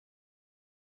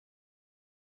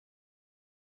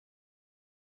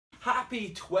Happy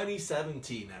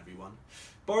 2017, everyone.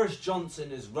 Boris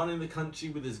Johnson is running the country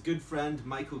with his good friend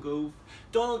Michael Gove.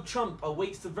 Donald Trump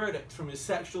awaits the verdict from his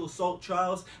sexual assault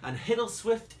trials, and Hiddle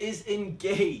Swift is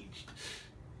engaged.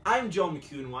 I'm John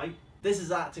Mcewan-Whyte, this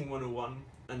is Acting 101,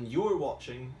 and you're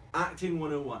watching Acting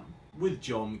 101 with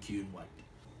John Mcewan-Whyte.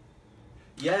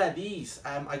 Yeah, these,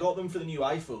 I got them for the new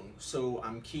iPhone, so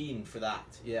I'm keen for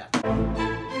that, yeah.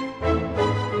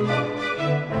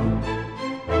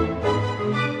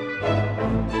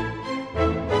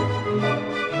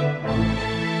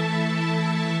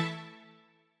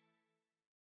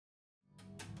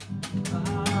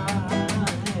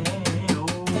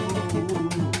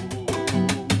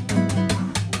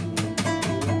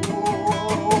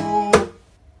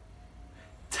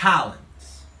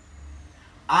 Talents.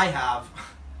 I have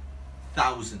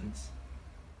thousands.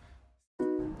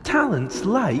 Talents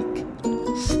like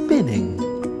spinning,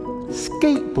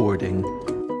 skateboarding,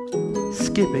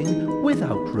 skipping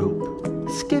without rope,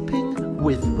 skipping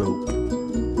with rope,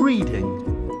 reading,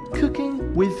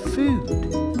 cooking with food,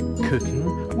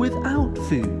 cooking without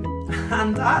food.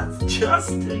 And that's just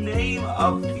to name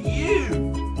a few.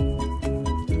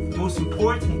 The most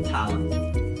important talent.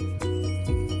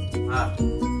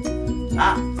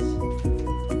 That's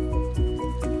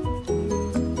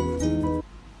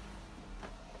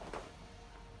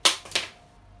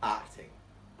acting.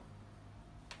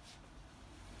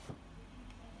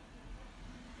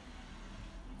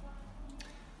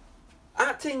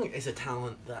 Acting is a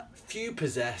talent that few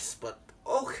possess, but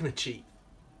all can achieve.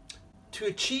 To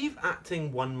achieve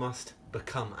acting, one must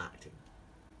become acting.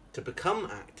 To become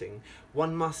acting,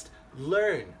 one must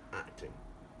learn acting.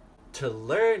 To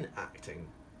learn acting,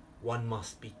 one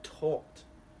must be taught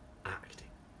acting.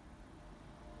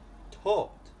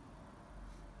 Taught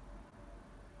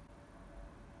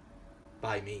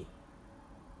by me.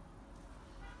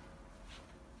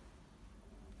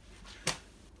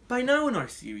 By now in our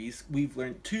series, we've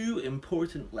learned two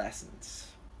important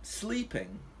lessons: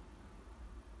 sleeping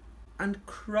and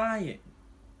crying.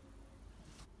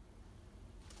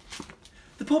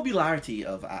 The popularity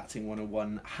of Acting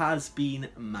 101 has been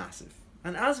massive,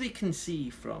 and as we can see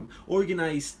from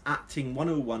organised Acting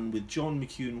 101 with John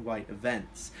Mcewan-Whyte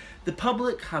events, the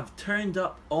public have turned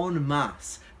up en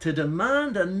masse to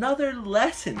demand another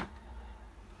lesson.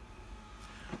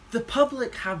 The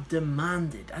public have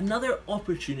demanded another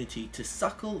opportunity to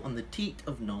suckle on the teat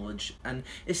of knowledge an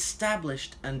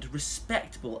established and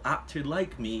respectable actor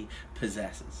like me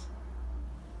possesses.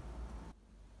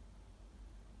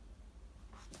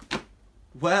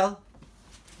 Well,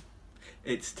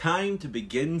 it's time to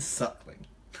begin suckling.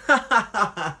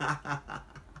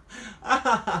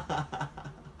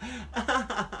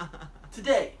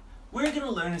 Today, we're going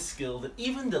to learn a skill that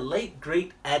even the late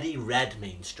great Eddie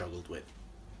Redmayne struggled with.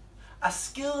 A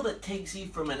skill that takes you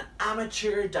from an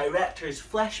amateur director's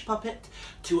flesh puppet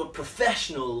to a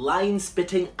professional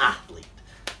line-spitting athlete.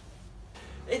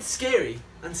 It's scary,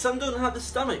 and some don't have the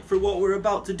stomach for what we're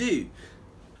about to do.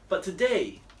 But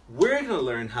today, we're going to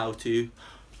learn how to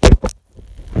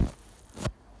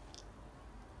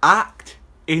act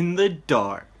in the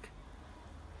dark.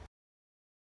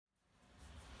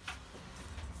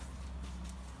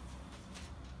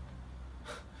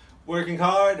 Working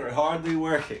hard or hardly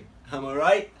working, am I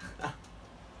right?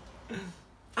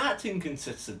 Acting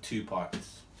consists of two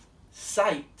parts: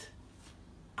 sight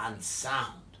and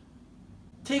sound.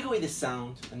 Take away the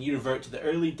sound and you revert to the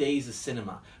early days of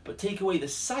cinema, but take away the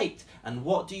sight and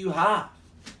what do you have?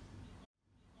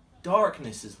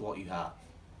 Darkness is what you have.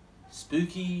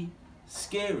 Spooky,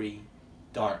 scary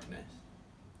darkness.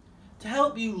 To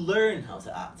help you learn how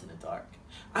to act in the dark,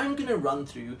 I'm going to run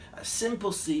through a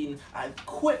simple scene I've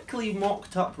quickly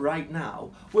mocked up right now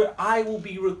where I will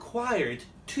be required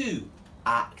to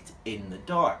act in the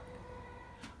dark.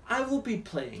 I will be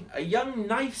playing a young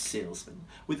knife salesman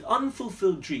with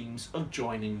unfulfilled dreams of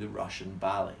joining the Russian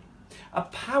ballet. A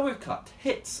power cut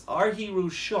hits our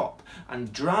hero's shop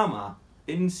and drama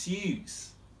ensues.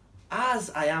 As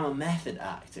I am a method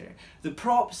actor, the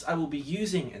props I will be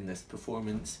using in this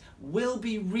performance will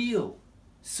be real.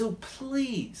 So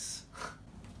please,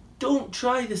 don't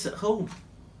try this at home.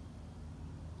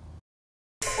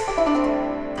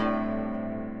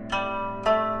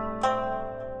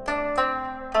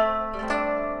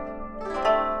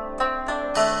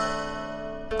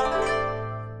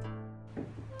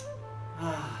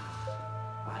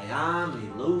 I am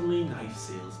a lonely knife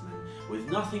salesman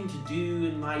with nothing to do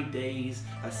in my days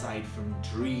aside from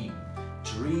dream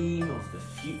of the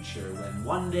future when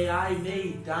one day I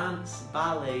may dance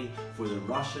ballet for the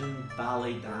Russian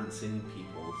ballet dancing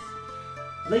peoples.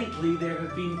 Lately there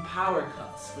have been power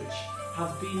cuts which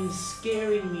have been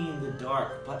scaring me in the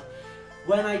dark, but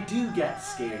when I do get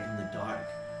scared in the dark,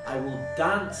 I will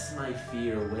dance my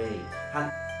fear away.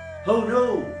 And oh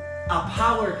no, a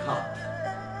power cut.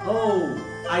 Oh,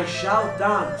 I shall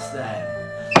dance then.